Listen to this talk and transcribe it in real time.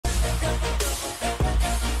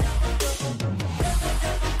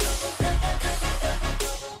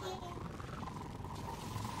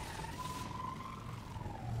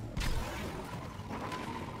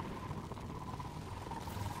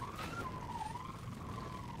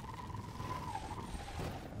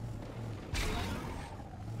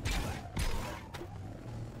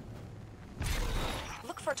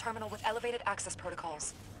for a terminal with elevated access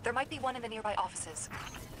protocols. There might be one in the nearby offices.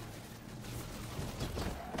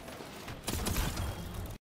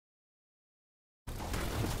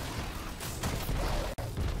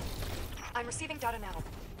 I'm receiving data now.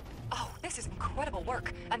 Oh, this is incredible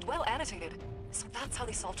work, and well annotated. So that's how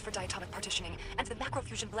they solved for diatomic partitioning, and the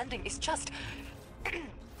macrofusion blending is just...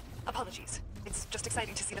 Apologies. It's just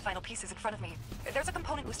exciting to see the final pieces in front of me. There's a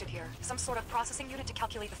component listed here, some sort of processing unit to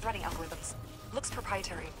calculate the threading algorithms. Looks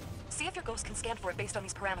proprietary. See if your ghost can scan for it based on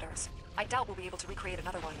these parameters. I doubt we'll be able to recreate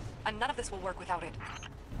another one, and none of this will work without it.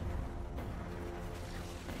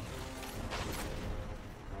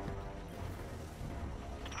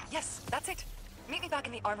 Yes, that's it. Meet me back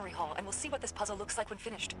in the armory hall, and we'll see what this puzzle looks like when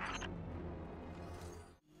finished.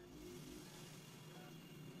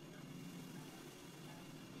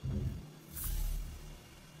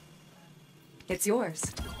 It's yours.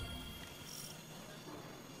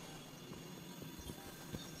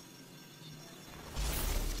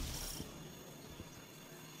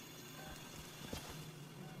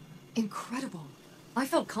 Incredible. I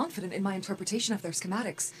felt confident in my interpretation of their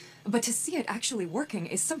schematics, but to see it actually working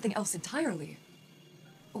is something else entirely.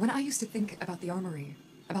 When I used to think about the armory,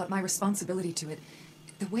 about my responsibility to it,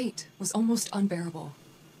 the weight was almost unbearable.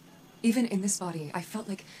 Even in this body, I felt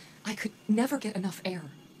like I could never get enough air.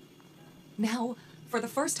 Now, for the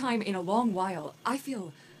first time in a long while, I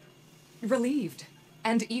feel relieved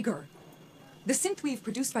and eager. The synthweave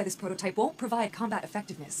produced by this prototype won't provide combat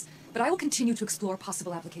effectiveness, but I will continue to explore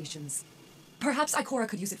possible applications. Perhaps Ikora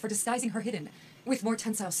could use it for disguising her hidden. With more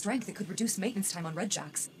tensile strength, it could reduce maintenance time on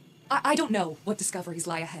redjacks. I don't know what discoveries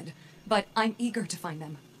lie ahead, but I'm eager to find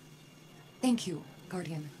them. Thank you,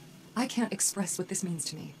 Guardian. I can't express what this means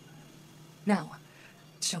to me. Now,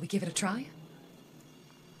 shall we give it a try?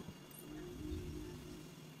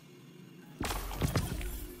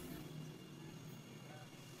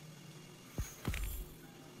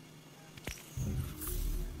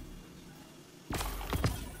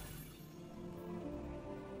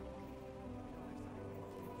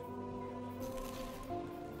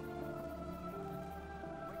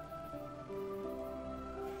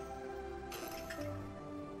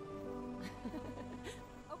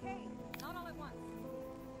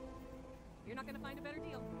 You're not going to find a better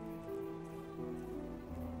deal.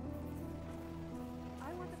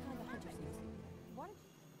 I want the kind the hunters use. What?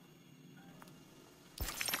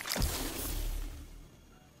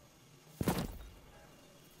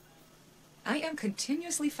 I am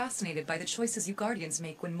continuously fascinated by the choices you Guardians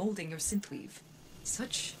make when molding your synthweave.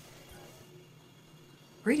 Such...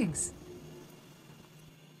 Greetings.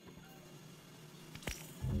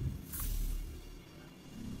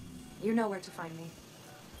 You know where to find me.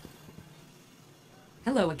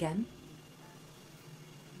 Hello again.